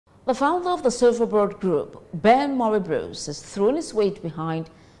The founder of the Silverbird Group, Ben Bros, has thrown his weight behind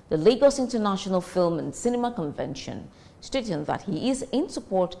the Lagos International Film and Cinema Convention, stating that he is in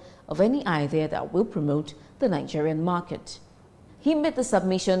support of any idea that will promote the Nigerian market. He made the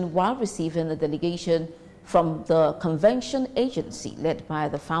submission while receiving a delegation from the convention agency led by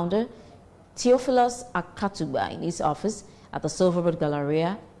the founder, Theophilus Akatuba, in his office at the Silverbird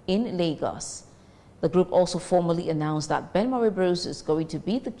Galleria in Lagos. The group also formally announced that Ben Bros is going to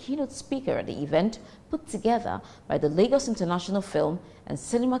be the keynote speaker at the event put together by the Lagos International Film and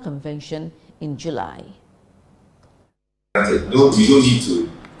Cinema Convention in July. No, you don't need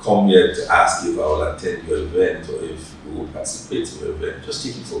to come here to ask if I will attend your event or if you will participate in your event. Just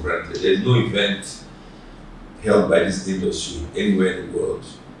take it for granted. There is no event held by this industry anywhere in the world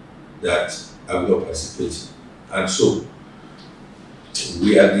that I will not participate in. And so,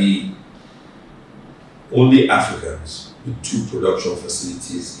 we are the only Africans with 2 production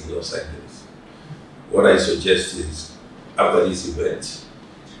facilities in Los Angeles. What I suggest is, after this event,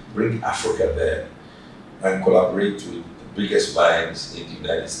 bring Africa there and collaborate with the biggest minds in the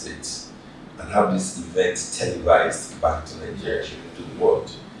United States and have this event televised back to Nigeria, to the world.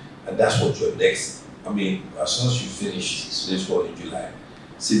 And that's what your next, as soon as you finish this one in July,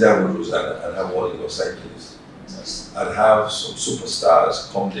 sit down with Rosanna and have one in Los Angeles. And have some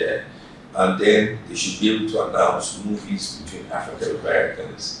superstars come there, and then they should be able to announce movies between African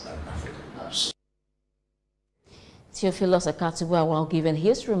Americans and Africans. Theophilus Akatuba, while giving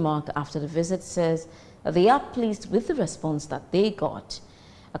his remark after the visit, says that they are pleased with the response that they got.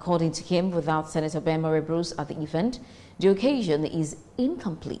 According to him, without Senator Ben Bros at the event, the occasion is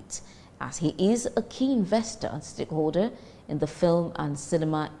incomplete, as he is a key investor and stakeholder in the film and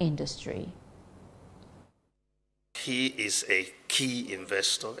cinema industry. He is a key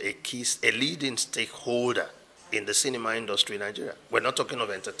investor, a leading stakeholder in the cinema industry in Nigeria. We're not talking of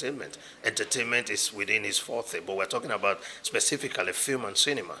entertainment. Entertainment is within his forte, but we're talking about specifically film and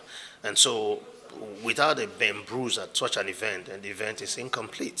cinema. And so without a Ben Bros at such an event, and the event is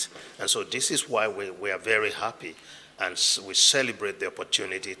incomplete. And so this is why we are very happy, and we celebrate the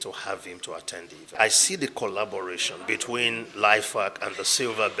opportunity to have him to attend the event. I see the collaboration between LIFACC and the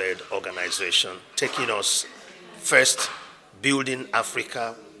Silverbird organization taking us first, building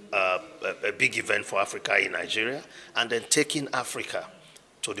Africa, a big event for Africa in Nigeria, and then taking Africa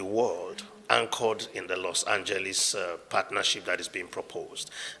to the world, anchored in the Los Angeles partnership that is being proposed.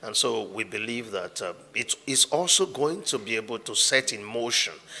 And so we believe that it is also going to be able to set in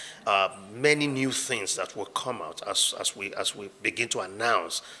motion many new things that will come out as we begin to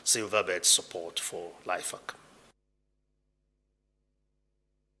announce Silverbird's support for LIFACC.